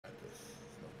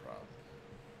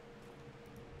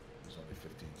only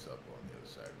 15 sub on the other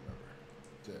side, remember?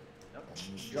 That's it. Yep.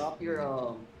 Drop your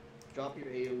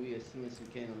AoE as soon as you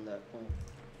can on that point.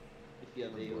 If you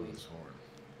have I'm blowing AoE. this horn.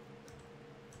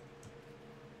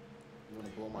 You wanna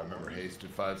blow my I remember horn? haste at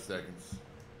 5 seconds.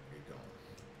 Get going.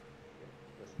 Yeah,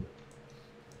 that's good.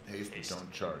 Haste, but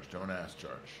don't charge. Don't ask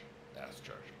charge. Ask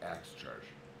charge. Axe charge.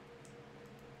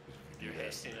 If You're do that,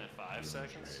 hasting at 5 you lose your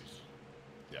seconds? haste.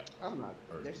 Yeah. I'm not.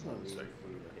 Or There's no 1 reason second, for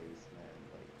you to whatever. haste, man.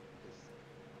 Like, just.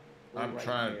 I'm right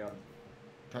trying there.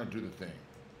 to do the thing.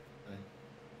 Okay?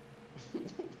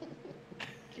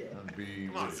 Yeah. Trying to be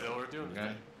Come on, with it, Phil, we're doing the okay?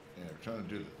 thing. Yeah, we're trying to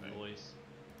do the thing. Boys,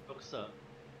 focus up.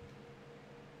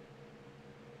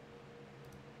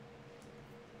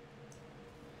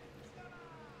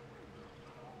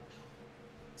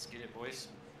 Let's get it, boys.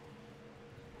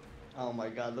 Oh my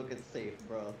God! Look at safe,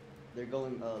 bro. They're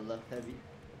going left heavy,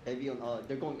 heavy on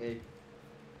they're going A,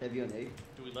 heavy on A.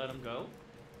 Do we let him go?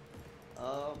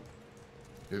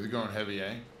 Is it going heavy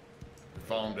A? You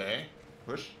follow him to A?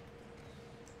 Push?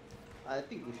 I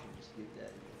think we should just leave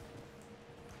that.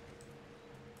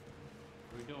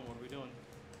 What are we doing? What are we doing?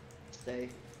 Stay.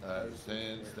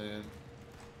 Stand.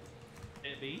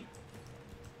 Hit B?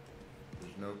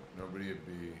 There's nobody at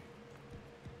B.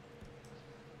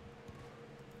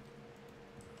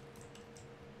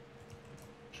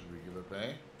 Should we give up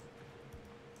A?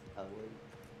 I would.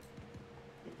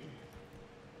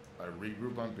 I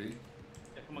regroup on B.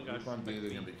 Yeah, come on, guys. Regroup on B, Like they're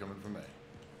B. gonna be coming from A. Okay?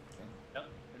 Yep.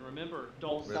 And remember,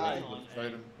 don't Wait, stay wait, on let's A.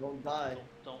 fight him. Don't die.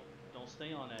 Don't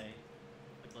stay on A.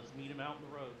 Like, let's meet him out in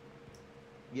the road.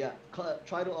 Yeah.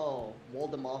 Try to wall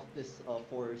them off this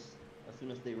forest as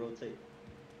soon as they rotate.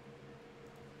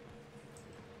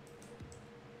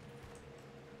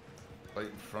 Right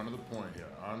in front of the point here.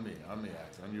 On me,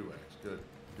 Axe. On you, Axe.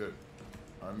 Good.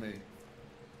 On me. I'm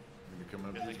gonna be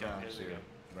coming Here up they these come, mountains here they here.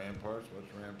 Ramparts, what's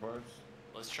ramparts?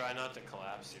 Let's try not to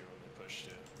collapse here when they push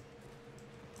too.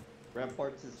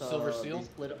 Ramparts is Silver Seal? they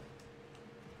split up.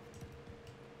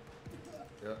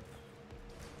 Yeah.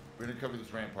 We're gonna cover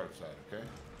this rampart side, okay?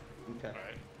 Okay.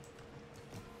 Alright.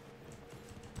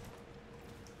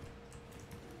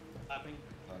 Tapping.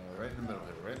 Right in the middle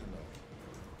here, right in the middle.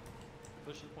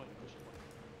 Push the point. Push the point.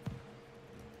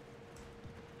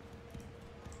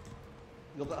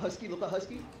 Look at Husky. Look at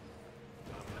Husky.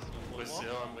 With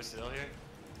Seal here.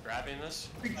 Grabbing this.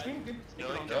 Big screen. Good.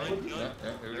 Killing. Yeah, Killing. here we There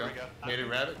go. we go. Caddy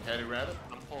rabbit.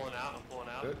 I'm pulling out.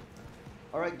 Good.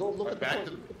 All right, go look Right, at the back point.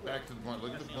 to the point.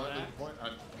 Look at the Pressing point. on Look at the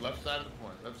point. Left side of the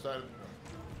point. Left side of the point.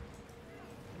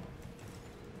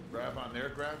 Grab on their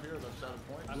grab here. Left side of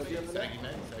the point. I'm looking at the Saggy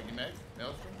neck.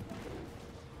 Maelstrom.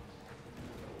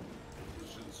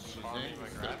 Army, Shazam. my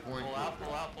Set grab. point. Pull out.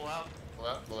 Pull out.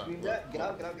 Screen that. Get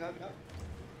out. I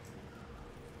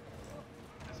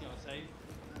see on safe.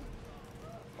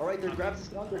 All right, their grabs is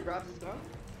gone.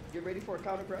 Get ready for a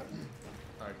counter grab.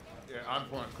 All right. Yeah, on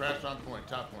point. Crash on point.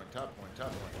 Top point.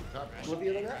 Will be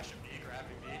on that? Crashing B.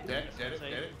 Grabbing B. Dead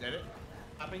it.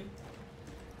 Tapping.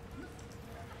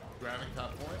 Grabbing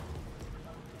top point.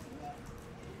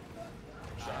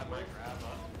 Shot my grab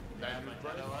up. Back Grab to my the head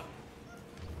front. up.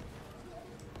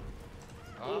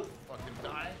 Oh, fucking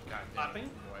die. God damn Clapping.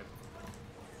 it, boy.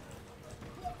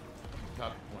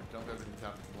 Top of the point. Dump everything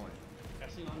top of the point.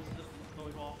 Casting on the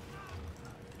Chloe ball.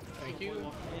 Thank Chloe you.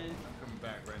 ball in. I'm coming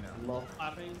back right now. Low.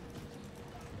 Clapping.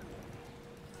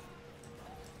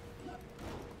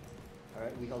 All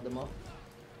right, we held them up.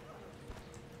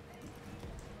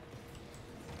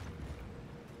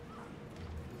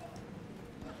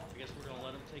 I guess we're gonna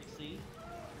let him take C.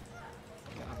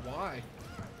 God, why?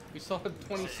 We saw it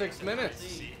 26 minutes.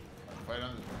 See? Fight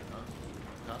on this one,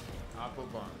 huh? Top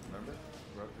Oppo Bond, remember?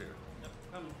 We're up here. Yep,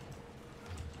 coming.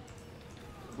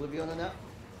 Oblivion on that.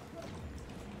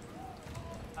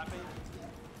 Tapping.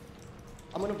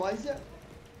 I'm gonna vise it.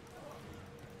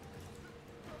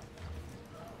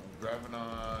 Grabbing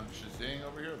on Shazing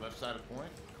over here, left side of point.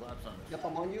 Collapse on this. Yep,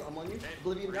 I'm on you. Okay.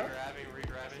 Oblivion down.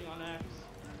 Regrabbing. Casting on X.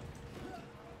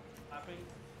 Tapping.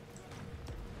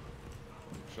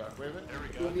 Shockwave it. There we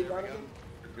go. Oblivion There we down go. again.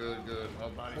 Good. All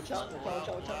body. Watch out. Pull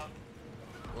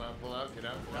out. Pull out. Get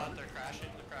out. Pull out. They're crashing.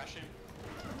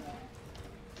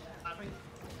 Tapping.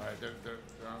 All right, they're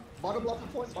on. Bottom left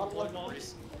of point. Bottom left. Ball.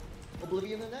 Reese.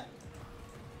 Oblivion in that.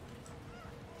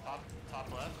 Top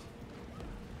left.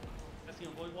 Casting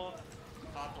on Void Wall.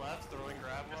 Top left. Throwing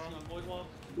grab Casting wall. on Void Wall.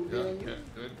 Oblivion on you.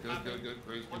 Good.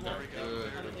 Grace, get There back. we go.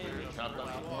 Good. Top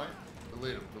left of point.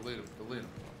 Delete him.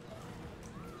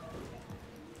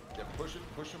 Yeah, push him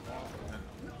off.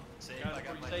 Safe. Got I it,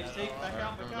 got my safe, head safe, up. back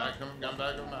out. Come back. No.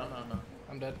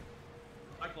 I'm dead.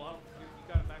 Michael, you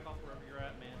gotta back off wherever you're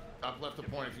at, man. Top left of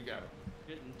point if you got it.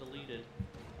 Getting deleted.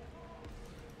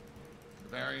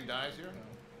 Varian dies here.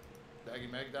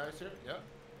 Daggy Meg dies here. Yep.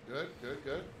 Good, good,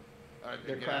 good. All right,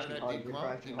 They're get out of crashing that hard, deep they're clump.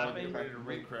 crashing Deep hard, clump, get they're ready to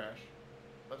crashing re-crash.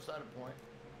 Left side of point.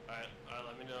 Alright,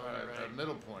 let me know All when right, you're ready.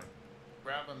 middle point.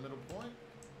 Grab on middle point.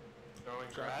 Throwing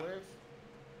grab. Shockwave.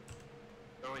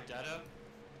 Throwing Deado.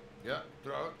 Yep.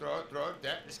 Throw it, throw it, throw it.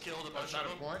 That. Just killed a Left bunch side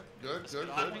of of them. point. Good, Let's good,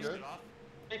 get off, good, let's good. get off.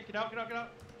 Hey, get out, get out, get out.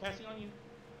 Casting on you.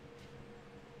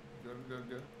 Good, good,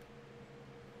 good.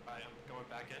 Alright, I'm going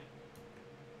back in.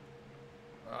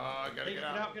 Oh, I gotta Hey, get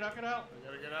out. get out, get out. I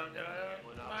gotta get out, get out.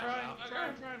 Pulling out, Fine, pulling Try,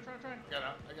 out. try. I got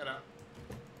out, I got out.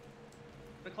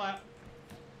 The clap.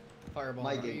 Fireball.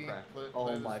 My on game me. crashed. Play Oh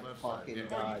this my left side. fucking Yeah,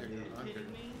 god, kick dude. it, Kidding unkick it.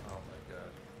 me? Oh my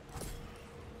god.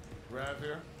 Grab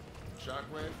here.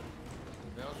 Shockwave.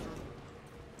 Maelstrom.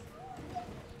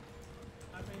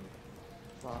 I mean,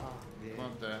 Fuck, dude.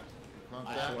 Clump that. Clump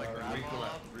I that. have my grab wall Recollect. up. I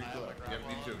have my Recollect. grab Yeah,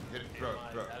 me wall too. up. Hit it. Get Throw it. my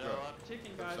Throw it. Deado Throw it. up.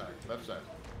 chicken Left guys. side. Left side.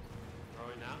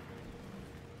 Throwing now.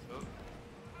 Move.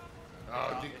 Oh,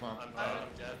 I'm declump. dead, Oh,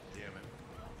 I'm dead. damn it.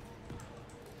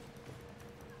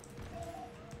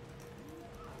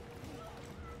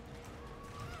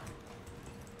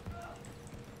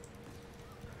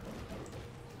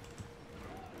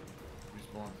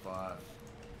 Respawn 5.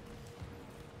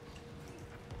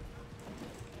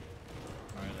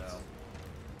 Alright, now.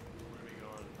 Where are we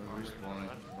going? We're respawning.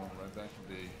 Going right back to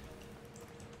B.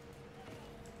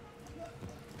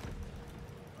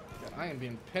 God, I am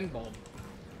being pinballed.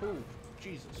 Oh,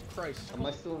 Jesus Christ. Am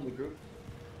I still in the group?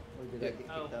 Or did I get kicked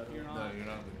Oh, out? you're No, not. you're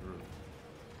not in the group.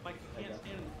 Like, you can't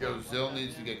stand in the Yo, front Zill like that,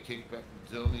 needs to man. get kicked back.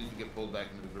 Zill needs to get pulled back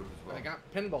into the group as well. I got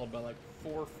pinballed by like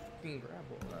 4 fucking grab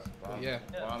balls. Alright, But bottom, yeah.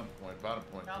 bottom point, bottom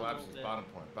point. Down a Collapses, little bit. bottom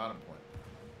point, bottom point.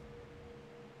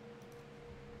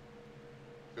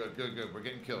 Good, good, good. We're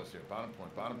getting kills here. Bottom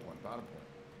point, bottom point, bottom point.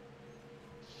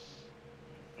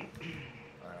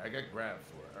 Alright, I got grab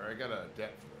for it. Or I got a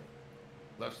debt for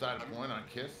it. Left side of point on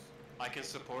kiss. I can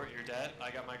support your dead. I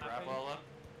got my grab Okay. wall up.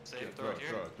 Save, Yeah, throw it here.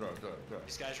 throw it, throw it, throw it, throw it.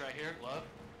 These guys right here, love.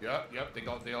 Yep, yep, they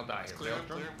all die here. Clear 'em,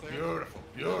 Maelstrom. clear 'em, clear 'em. Beautiful,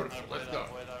 beautiful. Attaboy, Let's go.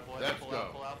 attaboy, attaboy. Let's Pull go.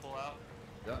 out, pull out, pull out.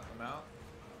 Yep, I'm out.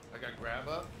 I got grab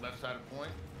up, left side of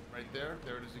point, right there.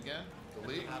 There it is again.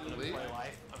 Delete, I'm having to delete. play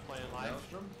life. I'm playing life.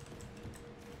 Maelstrom.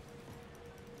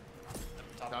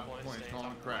 Top, Top of point, point, staying throwing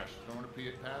top a of crash. Throwing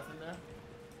a path in there.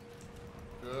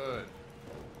 Good.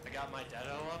 I got my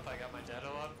Deado up. I got my Deado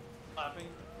up. Clapping.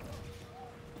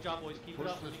 Good job, boys. Keep it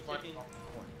Push up. this Keep fight kicking. off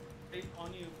the point. Hey,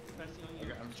 on you. Fencing on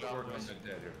you. I'm Good still job, working on boys. the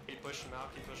dead here. Keep pushing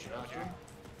out. Keep pushing out here.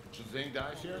 Shazing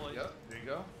dies here. Boys. Yep, there you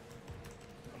go.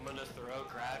 I'm gonna throw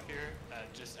grab here.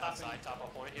 Just Clapping. outside top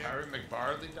of point here. Harry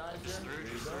McBarley dies here. Just through, There you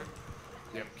just go.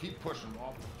 through. Yep, keep pushing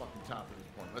off the fucking top of this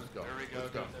point. Let's go. There we go.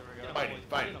 Let's go. There we Yeah, go. Fight it, boys,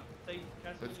 fight it. them. Stay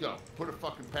casting Let's on go. you. Put a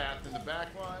fucking path in the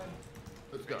back line.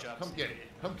 Let's go. Good job, Come get it.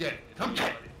 Steve. Come get it. Come get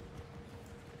it.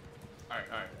 Alright,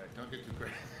 alright, alright. Don't get too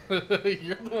crazy.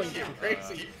 You're going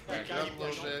crazy. Back guys, it up keep a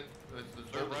little pushing. bit. Let's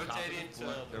They're hold the top of rotating this to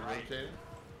point. the They're right. rotating.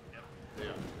 Yep. They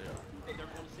are. They are. Hey,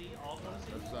 they're going to see. All going to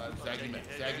see. Left side. Oh, Saggy taking Meg.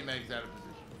 hit Saggy here. Meg's out of position.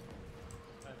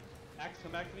 Axe,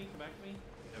 come back to me. Come back to me.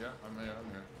 Yeah, I'm here. I'm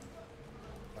here.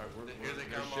 Alright, Here they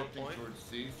they're come on shifting point. towards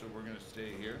C, so we're gonna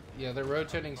stay here. Yeah, they're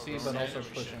rotating C, but Rotating, also we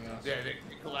pushing should. us. Yeah, they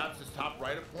collapse this top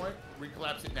right of point.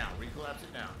 Recollapse it now. Recollapse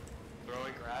it now.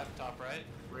 Throwing grab top right.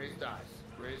 Raise dies.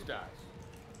 Raise dies.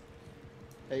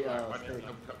 Hey, Alright, watch stay. it.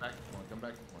 Come back to point. Come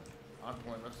back to point. On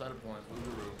point. Left side of point. Move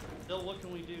the roof. Bill, what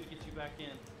can we do to get you back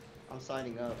in? I'm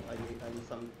signing up. I need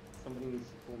somebody needs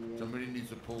to pull me in. Somebody needs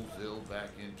to pull Zill back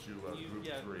into You- group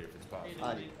yeah. 3 if it's Hey, possible.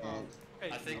 I dude, can't.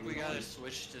 okay, I think we gotta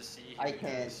switch to C. Here, I can't.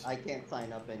 guys. I can't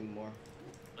sign up anymore.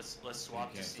 Let's swap You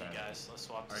to can't C, sign up. guys. Let's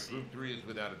swap to Alright, C. group 3 is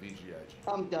without a VGIG.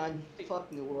 I'm done.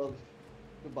 Fuck New World.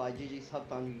 Goodbye. GG's. Have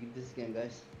fun with this again,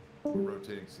 guys. We're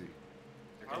rotating C.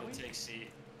 They're Are gonna we? take C.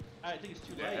 I think it's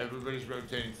too Yeah, late. everybody's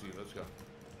rotating C. Let's go.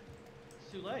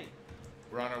 It's too late.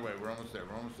 We're on our way. We're almost there.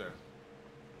 We're almost there.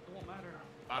 It won't matter.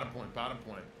 Bottom point. Bottom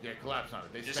point. Yeah, collapse on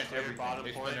it. They Just spent clear everything. bottom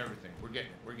They point. spent everything. We're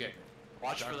getting it. We're getting it.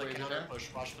 Watch for the Shockwave in counter there?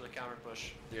 push. Watch for the counter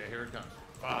push. Yeah, here it comes.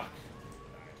 Fuck.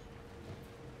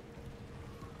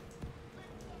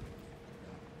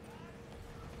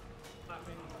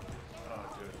 Clapping.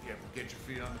 Oh, dude. Yeah, get your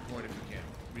feet on the point if you can.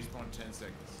 Respawn 10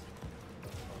 seconds.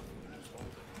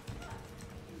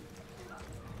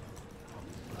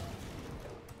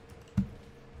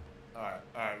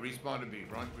 Alright, respawn to B.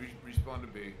 Respawn to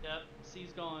B. Yep,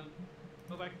 C's gone.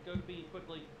 Go back, go to B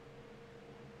quickly.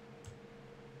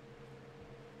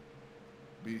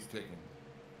 B's ticking.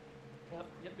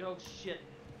 Yep, oh shit.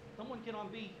 Someone get on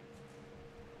B.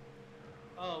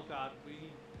 Oh god, we...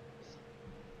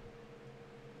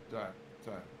 Die.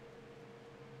 Die.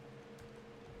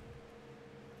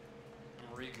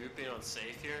 I'm regrouping on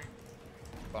safe here.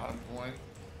 Bottom point.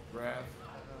 Graph.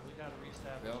 We gotta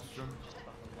reestablish. Maelstrom. Just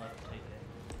fucking left, take it.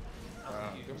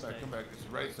 Come back, come back. It's the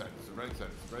right side. It's the right side.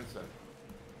 It's the right side.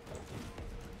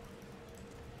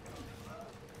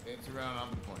 Dance around on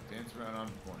the point. Dance around on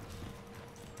the point.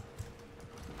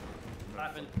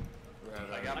 Clapping.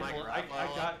 I got my Michael, grab I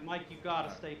ball got Mike. You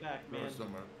gotta stay back, Go man.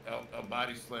 somewhere. El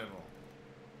body slam roll.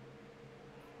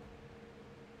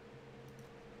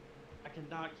 I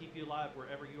cannot keep you alive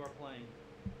wherever you are playing.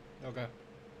 Okay.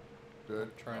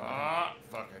 Good. Trying to- Ah,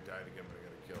 fuck! I died again, but I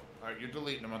got a kill. All right, you're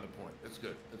deleting them on the point. It's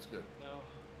good. It's good. No.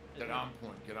 Get on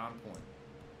point. Get on point.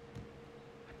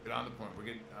 Get on the point. We're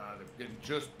getting. They're getting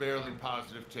just barely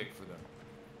positive tick for them.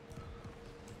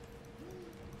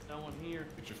 No one here.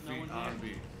 Get your No feet one on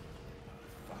here. beat.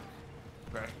 Fuck.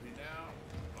 Crash me down.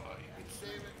 Oh, you can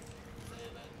save it.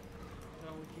 Save it.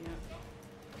 No, we can't.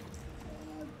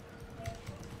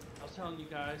 I was telling you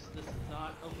guys, this is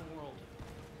not open world.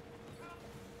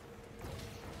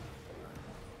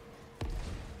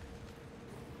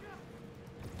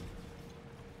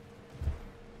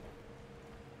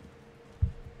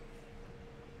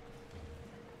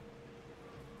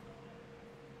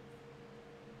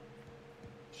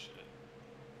 Shit.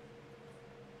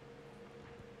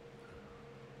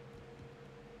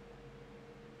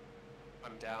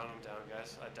 I'm down,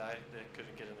 guys. I died. They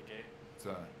couldn't get in the gate. It's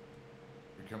alright.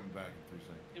 You're coming back in 3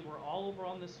 seconds. Dude, we're all over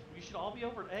on this. We should all be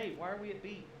over at A. Why are we at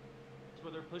B? Is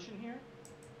where they're pushing here?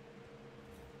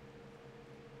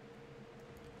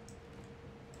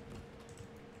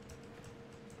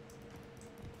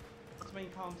 What's main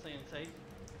comm saying? Safe?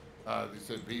 They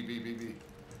said B, B, B, B.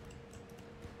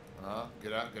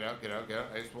 Get out, get out, get out, get out.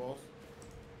 Ice walls.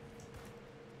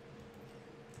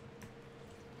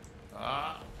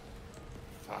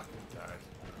 Fuck, guys.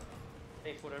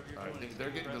 Safe, whatever you're Alright, doing. they're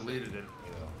getting aggressive. deleted in,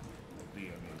 B, I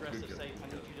mean. Aggressive, good safe. kill, I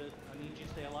good need kill. I need you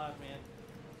to stay alive, man.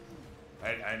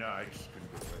 I know, I just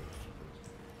couldn't get away.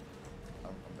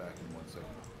 I'm back in 1 second.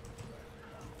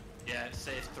 Yeah, it's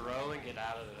safe. Throw and get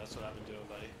out of it. That's what I've been doing,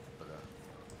 buddy. But,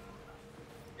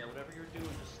 Yeah, whatever you're doing,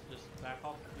 just back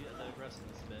off the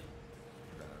aggressiveness a bit.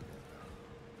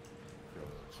 feel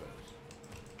the sucks.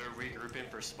 They're regrouping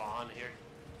for spawn here.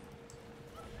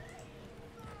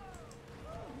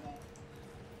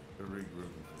 They're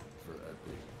regrouping for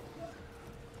FB.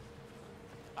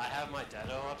 I have my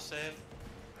Deado up safe.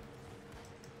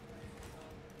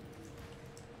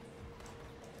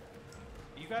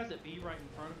 You guys at B right in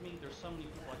front of me, there's so many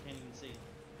people I can't even see.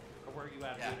 Or where are you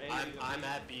at? Yeah, Dude, A, are you I'm B?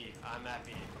 at B. I'm at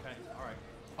B. Okay, alright.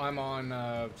 I'm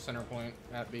on center point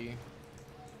at B.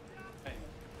 Okay.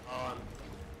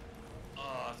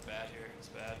 Oh, it's bad here. It's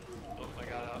bad. Oh, I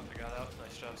got out. I got out.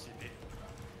 Nice job, CP.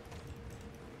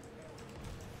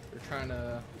 They're trying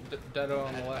to Deado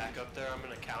on the Head left. back up there. I'm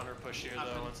gonna counter push here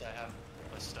though once I have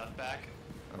my stuff back.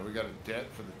 We got a debt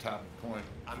for the top point.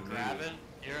 I'm for me. grabbing.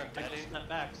 Here, I'm Michael, deading. step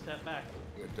back, step back.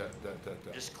 Yeah,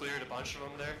 debt. Just cleared a bunch of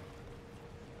them there.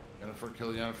 Jennifer,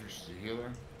 kill Jennifer, she's a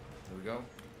healer. There we go.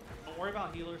 Don't worry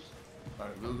about healers.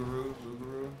 Alright, Lugaroo.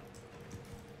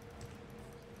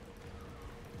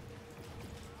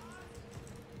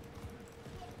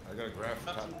 I got a graph for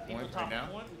Got top some of people point top right now.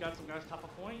 of point. We got some guys top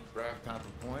of point. Graph top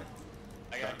of point.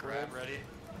 I got Back grab roll. ready.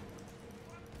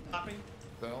 Topping.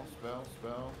 Spell.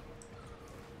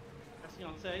 Cassie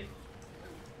on save.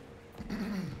 Need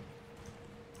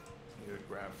a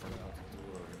graph from out the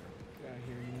door here. Get out of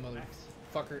here, you Axe.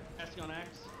 motherfucker. Cassie on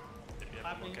axe. Yep, I'm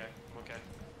Clapping. okay. I'm okay.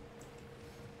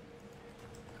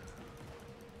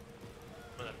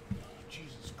 I'm gonna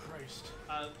Jesus Christ.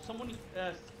 Someone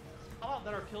call out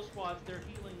that our kill squads, they're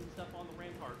healing and stuff on the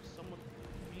ramparts. Someone,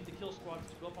 we need the kill squads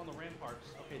to go up on the ramparts.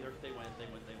 Okay, they went.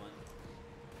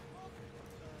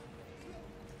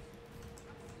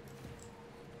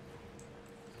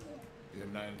 You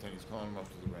have 9 and 10. He's calling them up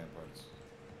to the ramparts.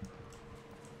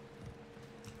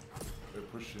 They're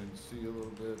pushing C a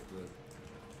little bit, but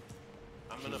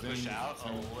I'm gonna She's push in, out she's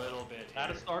a in. little bit Add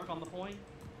a here. Stark on the point.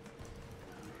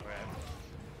 Okay.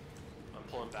 I'm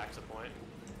pulling back to point.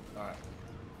 alright.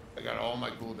 I got all my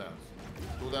cooldowns.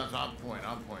 Cooldowns on point.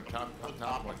 Top point. Top of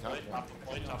point. Cassie on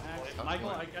axe. Top Michael,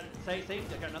 point. I got safety.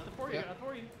 I got nothing for you. Yeah. Got nothing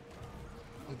for you.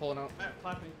 I'm pulling out. Alright,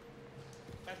 clapping.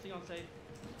 Cassie on safe.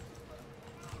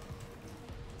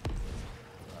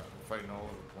 Alright, we're fighting all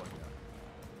over the point now.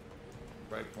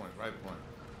 Right point.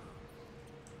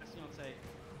 Cassie on safe.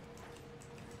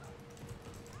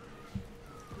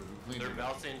 Good, we cleaned They're it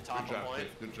up. melting top Good of job, point.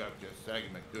 Jess. Good job, Jess.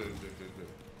 Sagging it. Good. Good.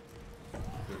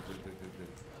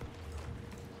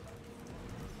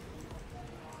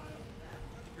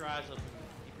 Keep your eyes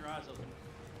open.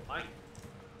 Mike.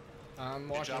 I'm Good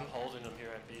watching. job holding them here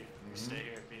at B. We stay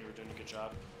here at B. We're doing a good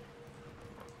job.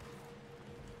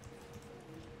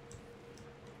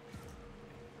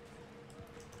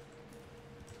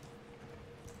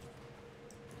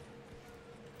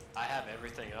 I have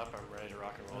everything up. I'm ready to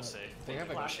rock and roll. Safe. They have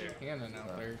a Push here. cannon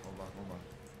out there. Hold on.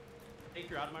 Hey,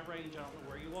 you're out of my range. I don't know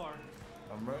where you are.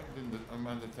 I'm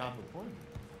on the top of the point.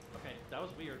 Okay, that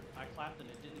was weird. I clapped and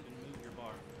it didn't even move your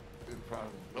bar. It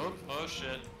probably. Oh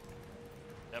shit.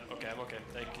 Yep. Okay. I'm okay.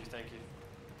 Thank you.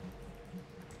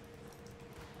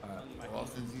 Well,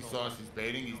 since he saw us, he's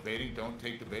baiting. Don't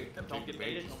take the bait. Don't take get the bait.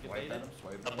 baited, Just don't get swipe at baited. him.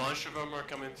 Swipe A at him. bunch of them are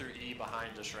coming through E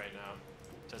behind us right now.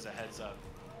 Just a heads up.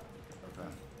 Okay.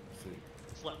 Let's see.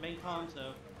 Just let main comms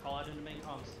know. Call out into main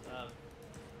comms.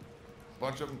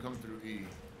 Bunch of them come through E.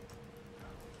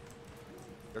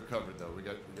 They're covered though. We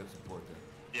got support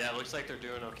there. Yeah, it looks like they're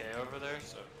doing okay over there.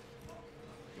 So Yeah,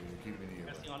 you're keeping E.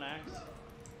 Pressing on axe.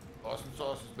 Austin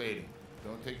Sauce is baiting.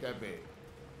 Don't take that bait.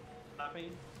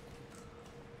 Clapping.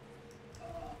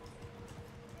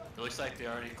 it looks like they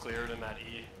already cleared him at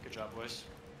E. Good job, boys.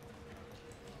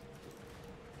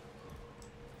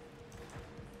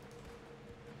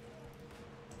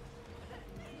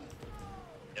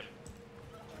 Yep.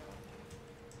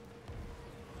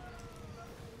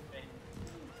 Okay.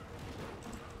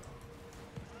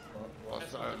 Well,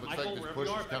 sorry, looks Michael, like this wherever push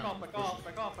you are, is back coming. off, back off,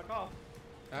 back off, back off.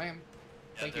 I am.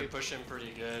 Yeah, Thank they're you. pushing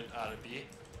pretty good out of B.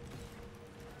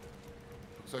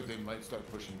 Looks like they might start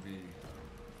pushing B.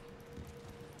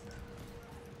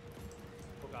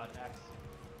 Oh god, axe.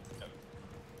 Yep.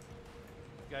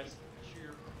 You guys, sure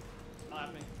you're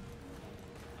clapping.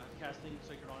 Casting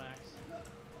Sacred on axe.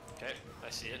 Okay, I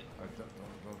see it.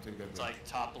 Don't take that It's bait. like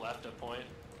top left a point.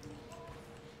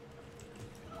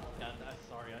 Yeah,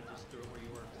 sorry, I just threw it where you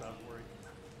were because I was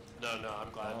worried. No,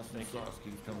 I'm glad. Austin Thank you. Sauce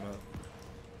keeps coming up.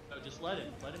 No, just let him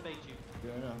bait you.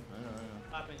 Yeah, I know.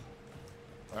 Clapping.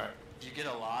 All right. You get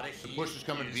a lot of The heat. push is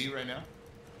coming use- B right now.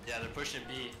 Yeah, they're pushing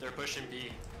B. They're pushing B.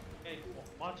 Hey,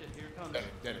 watch it. Here it comes.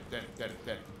 Dead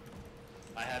it.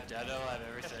 I have Dedo. I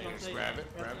have Casting everything. on safe. grab it.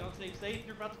 Casting on safe. Safe.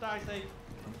 You're about to die. Safe.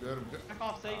 I'm good. Back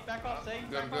off. Safe. Back off. Safe.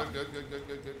 Good, Back off. good.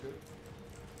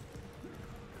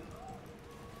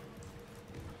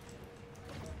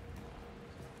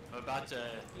 I'm about to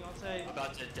Casting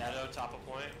on safe. Dedo top of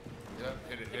point. Yep,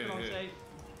 hit Sacred on it. safe.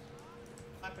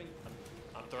 Clapping.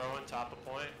 I'm throwing top of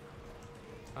point.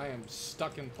 I am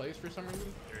stuck in place for some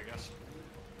reason. Here he goes.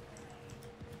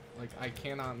 Like I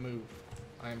cannot move.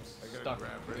 I am I gotta stuck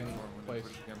grab right in for 'em when they place.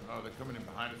 push again. Oh, they're coming in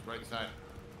behind us, right side.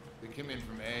 They came in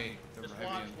from A. They Just were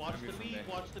heavy watch heavy the from B.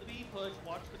 A. Watch the B push.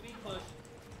 Watch the B push.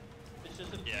 It's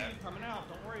just a few Yeah. coming out.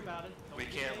 Don't worry about it. Don't We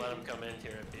get can't let him baited. come in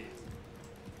here at B.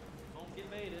 Don't get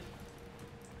baited.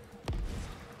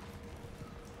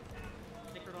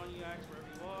 Sacred on you, axe, wherever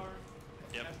you are.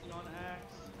 Yep. Casting on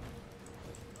axe.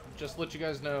 Just let you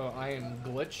guys know, I am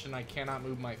glitched and I cannot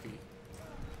move my feet.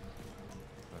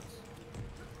 That's,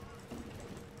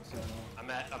 So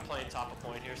I'm playing top of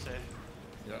point here, safe.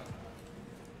 yeah.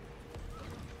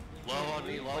 Low on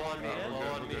me. Low on me. Yeah, Low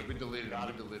on me. We deleted Got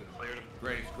him. him. We deleted him. Cleared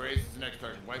him. Grace is the next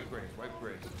target. Wipe Grace. Grab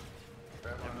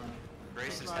on him.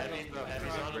 Grace is Right, heavy. right, Heavy's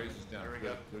right. on him. Grace is down. There we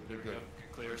Good, go. good. There we go.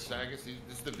 Clears. Sagas, this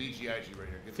is the VGIG right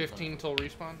here. Get the 15 till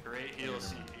respawn. Great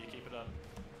heals. You keep it up.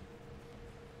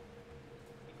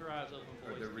 Keep your eyes open,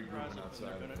 boys. they're Keep your eyes regrouping open. outside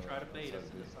They're gonna of, try to bait us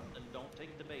outside into B. something. Don't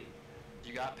take the bait.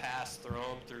 You got pass. Throw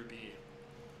him through B.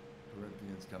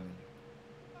 Corinthians coming.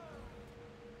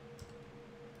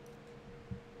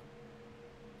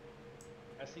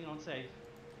 Casting on safe.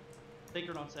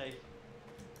 Sacred on safe.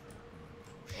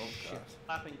 Oh, Shit. gosh.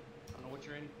 Clapping. I don't know what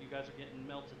you're in. You guys are getting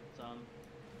melted.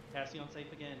 Casting on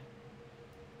safe again.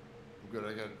 I'm good.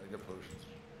 I got potions.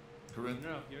 Corinth.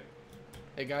 No, you're.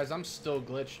 Hey guys, I'm still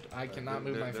glitched. I cannot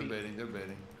move my feet. They're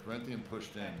baiting. Corinthian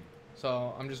pushed in.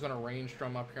 So I'm just gonna range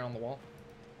drum up here on the wall.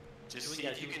 Just Do see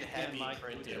it, if you do can it heavy again, Mike.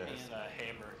 Corinthian Do it with again.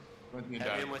 hammer. Corinthian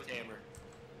Heavy died. him with hammer.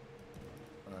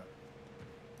 Alright.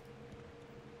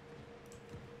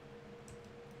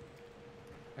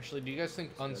 Actually, do you guys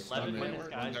think unstuck 11 might minutes,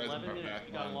 work? guys. One guy's 11 in our minutes. back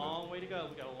We got a line, long way to go.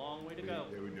 We got a long way to go.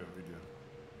 Yeah, we do.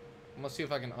 I'm gonna see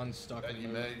if I can unstuck And and you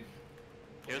move. may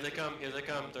Here they come. Here they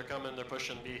come. They're coming. They're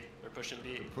pushing B. They're pushing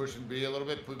B. pushing B a little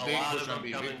bit. Big lot push of on them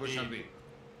B. coming Big push B. on B.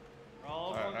 We're all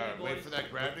Alright, going alright. good, Wait boys. for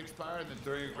that grab to expire and then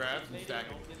throw your grabs and Baited, stack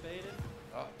it. Don't get baited.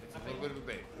 Oh, it's a little bit of a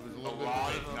bait. It was a little A bit lot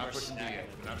of a of bait. them Not are pushing B yet. stacking.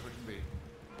 They're not pushing B.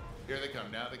 Here they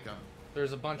come. Now they come.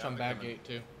 There's a bunch Now on they're back coming. gate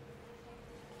too.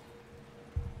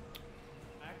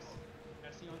 Axe.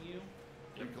 Casting on you.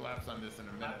 We collapse on this in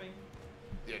a minute. Clapping.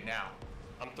 Yeah, now.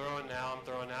 I'm throwing now. I'm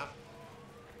throwing now.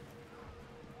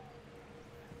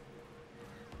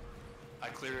 I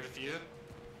cleared a few.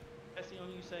 Casting on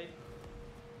you, safe.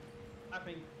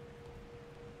 Clapping.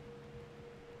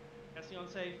 Casting on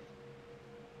safe.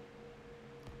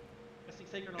 Casting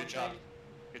sacred on Good job. safe.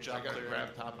 Good job I gotta clearing.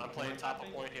 grab top of I'm playing point. top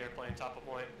of point here. Playing top of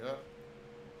point. Yep.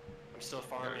 I'm still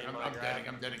farming.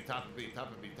 I'm deading. Top of B.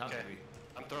 Top of B. Okay.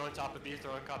 I'm throwing top of B.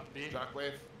 Throwing top of B.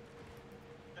 Shockwave.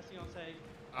 Jesse on save.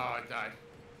 Oh, I died.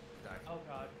 Oh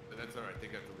god. But that's alright, they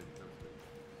got the lead.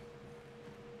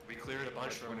 We cleared a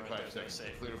bunch from them. 25 seconds.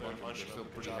 Safe. Cleared a bunch of them, they're still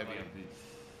Good pretty job, heavy buddy. on B.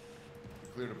 We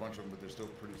cleared a bunch of them, but they're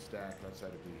still pretty stacked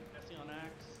outside of B. Jesse on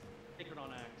axe. Sacred on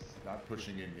axe. Not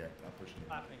pushing in yet, not pushing in.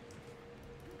 Clapping.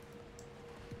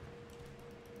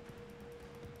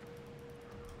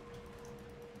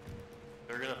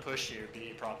 They're gonna push here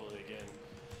B probably again.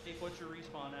 Dave, what's your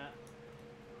respawn at?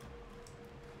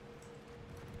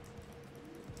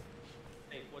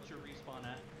 Dave, what's your respawn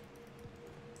at?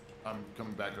 I'm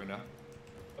coming back right now.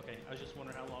 Okay, I was just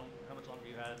wondering how much longer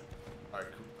you had.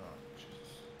 Alright, cool. Oh,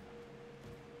 Jesus.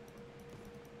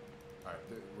 Alright,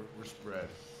 we're spread.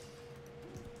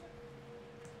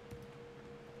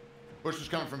 Push is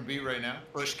coming from B right now.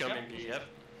 Push coming Yep. B. Yep.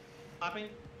 Clapping.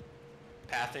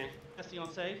 Pathing. Jesse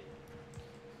on save.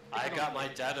 I got my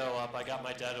Dedo up.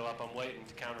 I'm waiting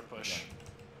to counter push.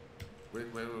 Wait.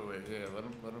 Yeah, let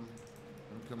him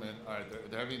come in. Alright,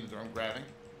 they're heavy in the drum, grabbing.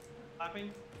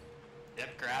 Clapping.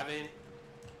 Yep. Grabbing.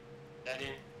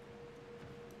 Deading.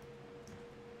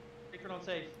 Sacred on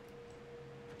save.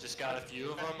 Just got a few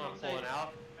of them. I'm pulling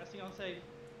out. Jesse on save.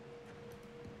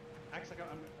 Axe, I'm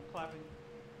clapping.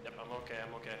 Yep. I'm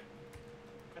okay.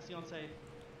 Jesse on save.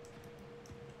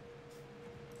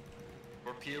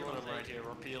 We're peeling them right here.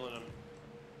 We're peeling them.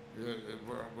 Yeah,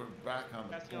 we're back on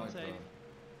the Jesse on point, save.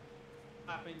 though.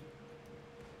 Clapping.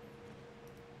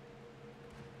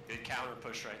 Good counter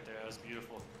push right there. That was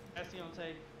beautiful. Jesse on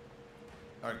save.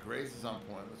 Alright, Grace is on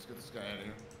point. Let's get this guy out of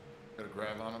here. Got a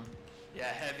grab on him. Yeah.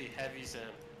 Heavy's in.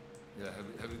 Yeah,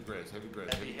 heavy Grace.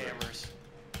 Heavy hammers.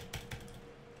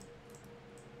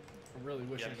 I really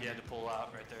wish Yeah. I He had could to pull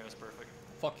out right there. That's perfect.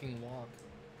 fucking walk.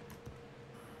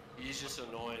 He's just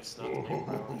annoying. It's not the main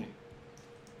priority.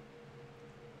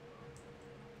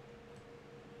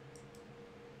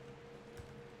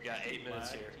 We got 8 minutes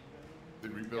Flag. here. They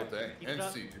rebuilt Yeah, A keep it and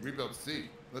up. C. They rebuilt C.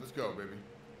 Let's go, baby.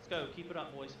 Let's go. Keep it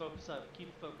up, boys. Focus up.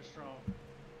 Keep the focus strong.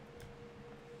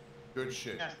 Good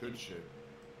shit. Yes. Good shit.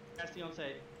 Jesse on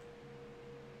save.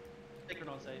 Sacred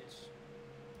on save.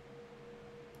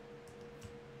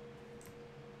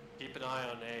 Keep an eye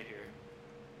on A here.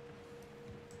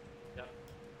 Yep.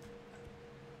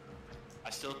 I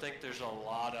still think there's a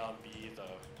lot on B though.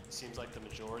 It seems like the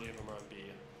majority of them are on B.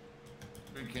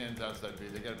 Green cannons outside B.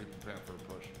 They gotta be prepared for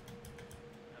a push.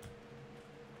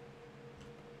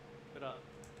 Keep it up.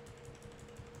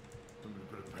 Somebody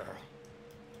put a barrel.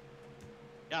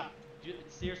 Yeah.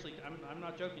 Seriously, I'm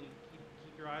not joking.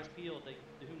 Keep your eyes peeled.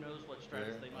 Who knows what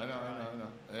strats they might I know.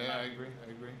 try. Yeah, I agree.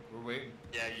 We're waiting.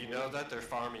 Yeah, you know that they're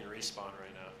farming respawn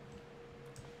right now.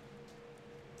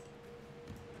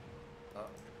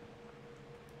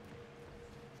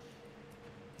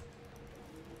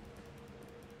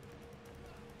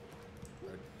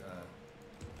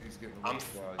 He's getting a I'm little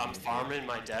squad. I'm farming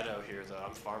my Dedo here though.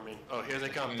 I'm farming. Oh, here they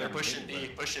come. They're pushing B.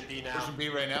 Pushing B now. Pushing B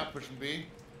right now. Pushing B.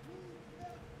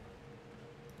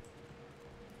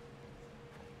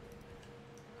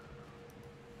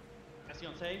 Jesse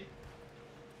on save.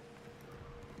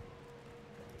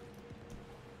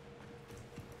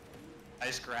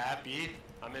 Nice grab B.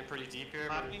 I'm in pretty deep here.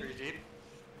 I'm in pretty deep.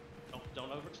 Don't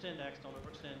overextend, Axe. Don't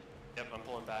overextend. Yep, I'm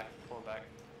pulling back. Pulling back.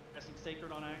 Casting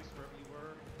Sacred on Axe, wherever you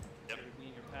were. Yep. You're be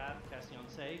in your path. Casting on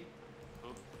save.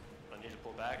 Oop. I need to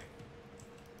pull back.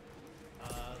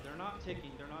 They're not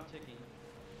ticking.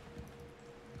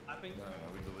 Clapping. No,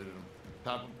 we deleted them.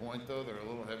 Top of point though, they're a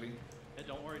little heavy.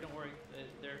 Don't worry.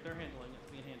 They're handling it.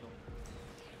 It's being handled.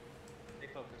 Stay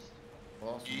focused.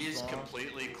 Awesome E is sauce.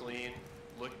 completely clean.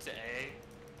 Look to A.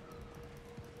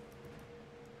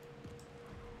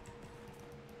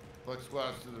 Flex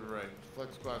squads to the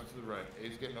right.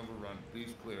 A's getting overrun.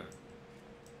 B's clear.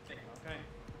 Okay.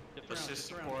 Dip Let's around, just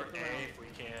dip around, support dip A around. if we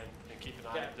can and keep an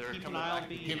eye. Yeah, They're keep an coming eye on back.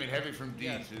 B. Came in heavy from D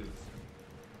Yes. too.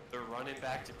 They're running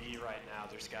back to B right now.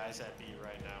 There's guys at B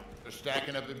right now. They're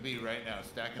stacking up at B right now.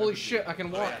 Holy shit, I can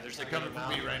Oh walk. yeah, there's a They're good coming from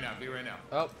amount. B right now. B right now.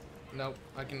 Oh, no,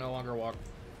 I can no longer walk.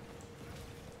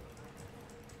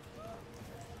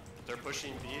 They're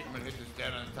pushing B. I'm gonna hit this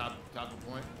dead on top of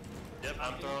point. Yep,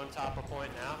 I'm throwing top of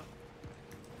point now.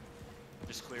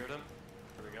 Just cleared him.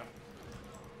 Here we go.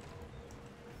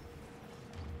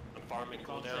 I'm farming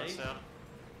cooldowns now.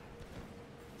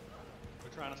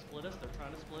 They're trying to split us.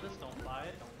 Don't buy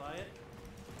it.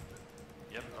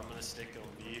 Yep, I'm gonna stick on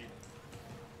B.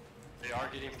 They are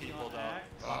getting people though. Axe.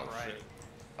 Top Oh, right. shit.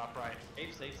 Top right.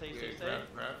 Save.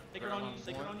 Grab. Sacred grab on you.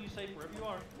 Sacred point. on you. Safe wherever you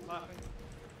are. Clapping.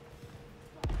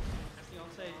 Casting on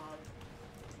save.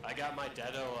 I got my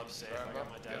Dedo up safe. Grab I got up,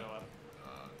 my yep. Dedo up.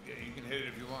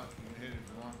 want. You can hit it if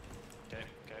you want. Okay,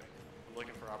 okay. I'm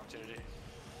looking for opportunity.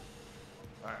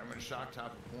 Alright, I'm gonna shock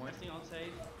top of point. Pressing on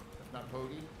save. That's not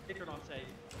Pody. Kicker on save.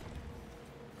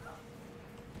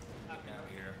 Get out of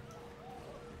here.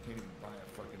 Can't even buy a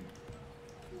fucking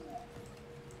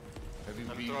heavy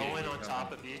I'm B throwing game on coming.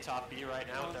 top of B, top B right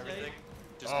now with Okay. everything.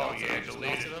 Just Oh, melted yeah, them, just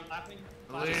deleted. melted them. Clapping.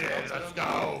 Deleted. Clapping. Let's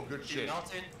go. Good Keep shit.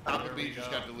 melting. Top There of we B just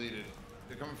go. got deleted.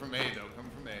 They're coming from A though.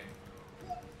 Coming from A.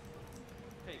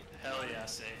 Okay. Hell yeah,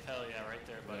 safe. Hell yeah, right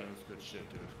there, Yeah, buddy. that's good shit,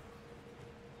 dude.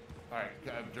 Alright,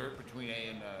 got dirt between A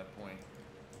and point.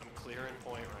 I'm clearing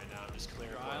point right now. I'm just Keep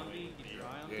clearing your eye on point. me. Keep your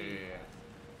eye on Yeah, me. yeah, yeah.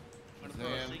 I'm gonna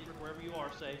throw a Shazam. secret wherever you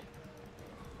are, safe.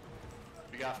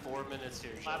 We got 4 minutes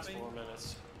here, Jets. Clapping. 4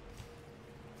 minutes.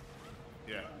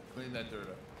 Yeah, clean that dirt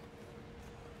up.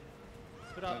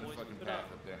 Put up, Clean the boys. fucking Put path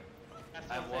up. up there.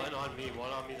 That's I have safe.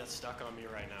 one on me that's stuck on me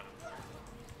right now.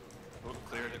 Oh,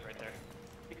 cleared it right there.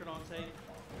 Kicker on safe.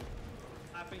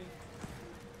 Clapping.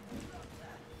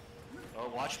 Oh,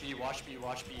 watch B, watch B,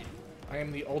 watch B. I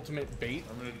am the ultimate bait.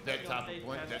 I'm gonna dead top of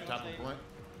point, dead top of point.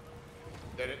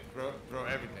 Dead it, throw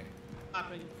everything.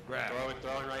 Clapping. Grab.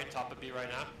 Throwing right, top of B right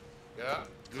now. Yeah,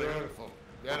 beautiful.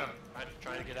 Get him.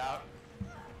 Trying to get out.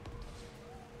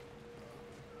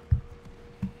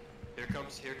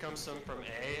 Here comes some from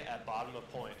A at bottom of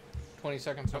point. 20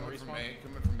 seconds on Coming from respawn. A,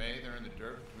 coming from A, they're in the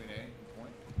dirt between A and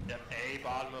point. Yep, A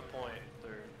bottom of point.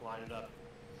 They're lining up.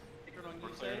 Kicker on We're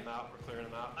you, clearing safe. them out. We're clearing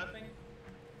them out. Clapping.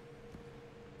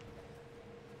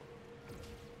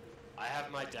 I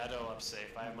have my Deado up safe.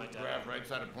 I have my Deado. Grab right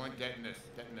side of point, detonus.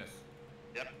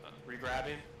 Yep,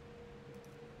 regrabbing.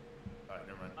 Alright,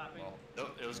 never mind. Clapping. Well,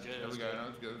 Nope, it was good. It there was we go, good. no,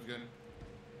 it's good, it's good.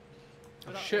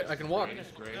 Put Oh up, shit, boys. I can walk. Grace,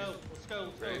 Let's Grace. go. Let's go.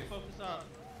 Let's go. Grace. Focus up.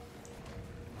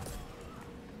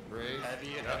 Grace. Heavy-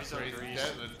 Yep, heavy's on Grace is grease.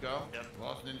 dead, let's go. Yep.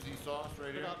 Lost an NT sauce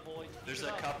right Put here. up, boys. There's Put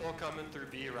a up. couple coming through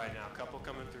B right now. Couple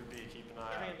coming through B. Keep an eye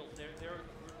They're out. handled. We're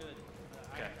good.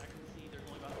 Okay. I can see there's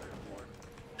only about 3 or 4.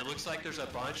 It looks like there's a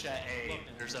bunch at A. Looking.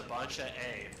 There's a bunch at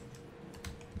A.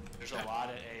 There's a lot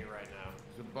at A right now.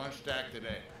 There's a bunch stacked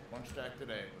today. Bunch stacked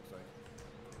today, it looks like.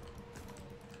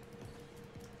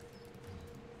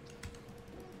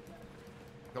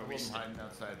 Couple we of them sta- hiding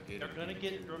outside the gate. They're gonna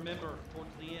get. Remember, towards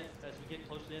the end, as we get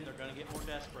close to the end, they're gonna get more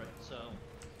desperate. So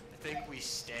I think we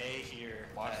stay here.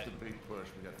 Watch at- the big push.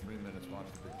 We got 3 minutes. Watch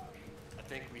the big push. I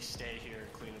think we stay here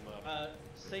and clean them up.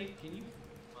 safe. Can you?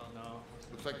 Oh no.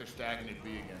 Looks like they're stacking at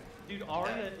B again. Dude,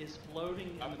 Arya is floating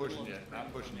in Not the pushing middle yet. of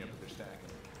Not pushing yet, but they're stacking.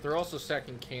 They're also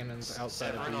stacking cannons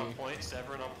outside of Severin on B. point.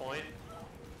 Severin on point.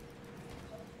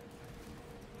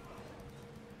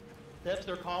 That's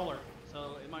their caller,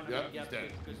 so it might not Yep, be. he's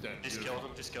dead. He's dead. Just Beautiful.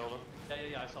 killed him. Just killed him.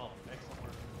 Yeah, I saw. Excellent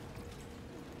work.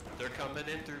 They're coming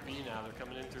in through B now. They're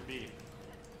coming in through B.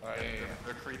 Alright, yeah, yeah.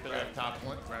 They're creeping Grab in. top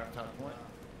point. Grab top point.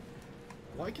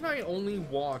 Why can I only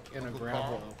walk in a Uncle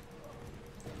gravel? Carl.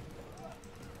 I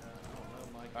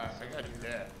don't know, Mike. Alright, I got you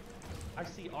dead. I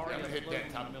see Yeah, Arya I'm gonna hit floating that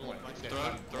in the top middle point. of my Hit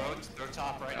that Throw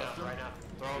top right now. Nelson? Right now.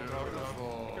 Throw.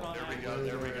 Beautiful. Pick it on There we that. go.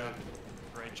 There we go.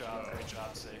 Great job. Great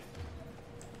job. Safe.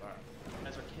 Alright. You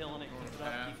guys are killing it. Keep it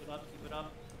up. Keep it up. Keep it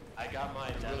up. I got my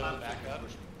Deado back up.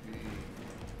 Push B.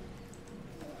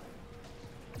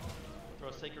 Throw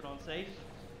a sacred on safe.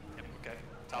 Yep, okay.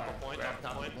 Top of point. Grab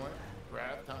Top of point.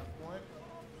 Grab top point.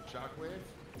 Shockwave.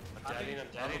 I'm deading. I'm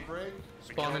Double deading. break.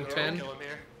 We Spawn kill in him, 10. Kill him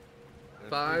here. There's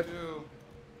 5. 2.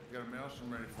 Got a maelstrom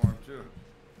ready for him too.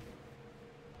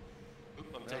 Oop,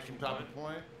 I'm Maelstrom taking top point. of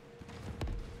point.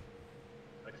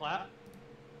 I clap.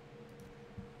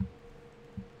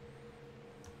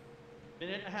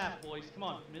 Minute and a half, boys. Come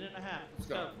on. Minute and a half. Let's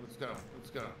Let's go. go. Let's go. Let's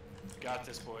go. We got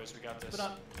this, boys. We got Keep this. it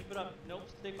up. Keep it up. Nope.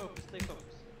 Stay focused. Stay focused.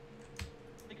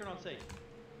 Sacred on safe.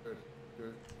 Good.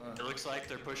 Good. It looks like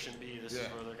they're pushing B. This Yeah. is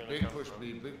where they're gonna Big come push from.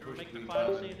 B. Big push Make B. the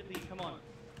final stand to be. Come on.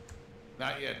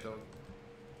 Not yet though.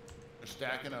 They're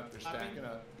stacking up. They're Clapping. stacking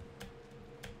up.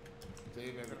 Save They're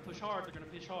everything. gonna push hard. They're gonna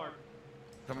push hard.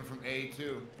 Coming from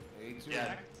A2. A2.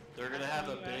 Yeah, they're gonna have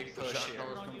a Axe on big you, push Axe. here. Shot Axe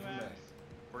calls on coming you, from Axe.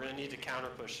 We're gonna need to counter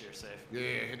push here, safe. Yeah,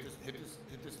 hit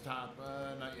this top.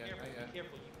 Not yet, Careful. not yet. Be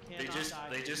careful. You They cannot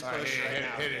die. just All right, push hit right it,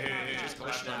 now. hit it, hit it, hit it. Just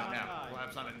Collapse push on now. it now. Die.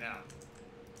 Collapse on it now.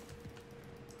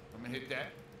 I'm gonna hit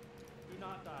that. Do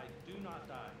not die. Do not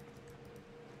die.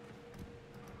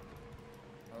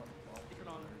 Oh, well, Take it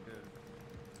on. very good.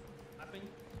 Clapping.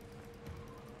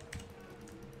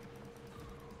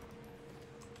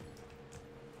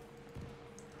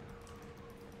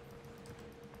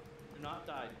 Do not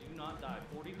die. Do not die.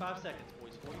 45 seconds,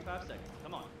 boys. 45 seconds.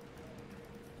 Come on.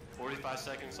 45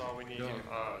 seconds, all we need Go. here.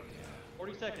 Oh yeah.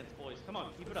 40 seconds, boys. Come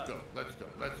on. Keep it Let's up. go. Let's go.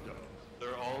 Let's go.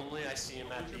 They're only, I see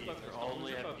them at Lose B. your focus. They're Don't lose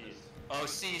only your at B. focus. Oh,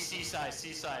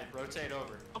 seaside. Rotate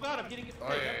over. Oh god, I'm getting it. Oh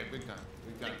yeah, big time.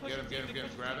 Big time. Push Get it, him.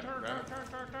 Grab it.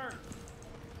 Turn.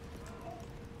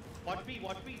 Watch B.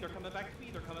 They're coming back to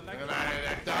B. Look at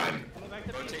that, they're done. Coming back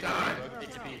to B.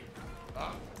 Rotate to B.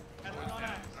 Oh. That's Boys not down.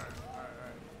 axe.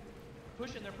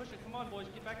 Alright. They're pushing. Come on, boys.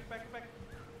 Get back.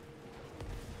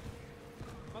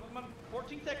 Come on.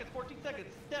 14 seconds.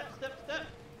 Step.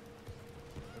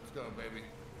 Let's go, baby.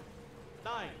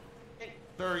 9, 8,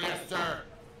 Sir, yes, sir.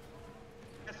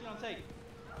 Cassie on tape.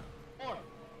 4,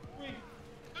 3,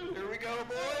 2. Here we go,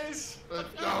 boys. Let's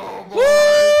go, Woo! boys.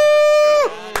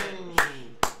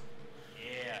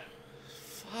 Yeah.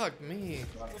 Fuck me.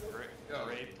 Yo,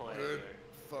 Great play good there.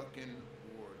 fucking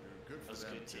war, dude. Good for That's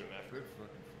them. good team too. effort. Good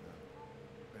fucking for them.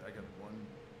 Man, I got one.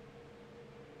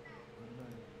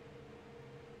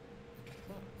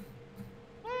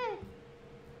 Woo!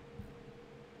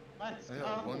 Let's I go.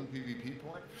 got one PvP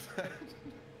point for that.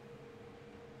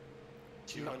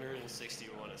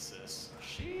 261 assists.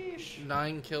 Sheesh.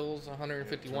 9 kills,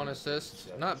 151 assists.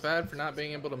 Not bad for not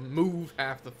being able to move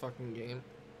half the fucking game.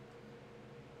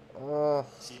 Oh.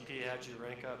 CP, how'd you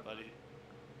rank up, buddy?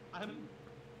 I'm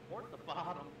more at the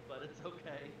bottom, but it's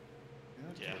okay.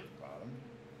 Yeah. Towards the bottom.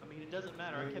 I mean, it doesn't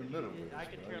matter. We're in the middle I of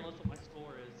could this, care right? less what my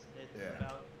score is. It's Yeah.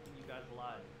 about you guys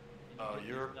alive. And Oh, you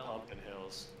you're just know- pumping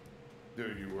hills.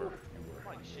 Dude, you were. I'm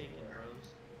like shaking, You were. bros.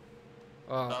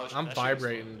 Oh, That I'm shit was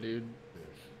vibrating, fun. dude. Dude,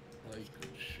 Like,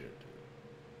 good shit, dude.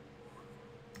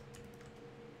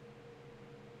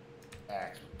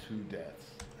 Axe with 2 deaths.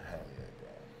 Hell yeah, bro.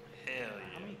 Hell How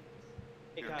yeah. many?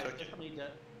 Hey You're guys, cooking.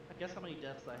 guess how many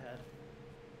deaths I had?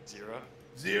 0?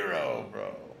 0,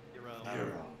 bro. 0.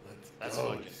 0. Let's That's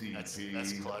go, fucking. That's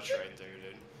CP. clutch right there,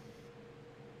 dude.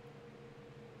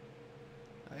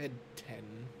 I had 10.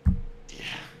 Yeah.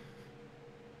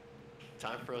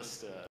 Time for us to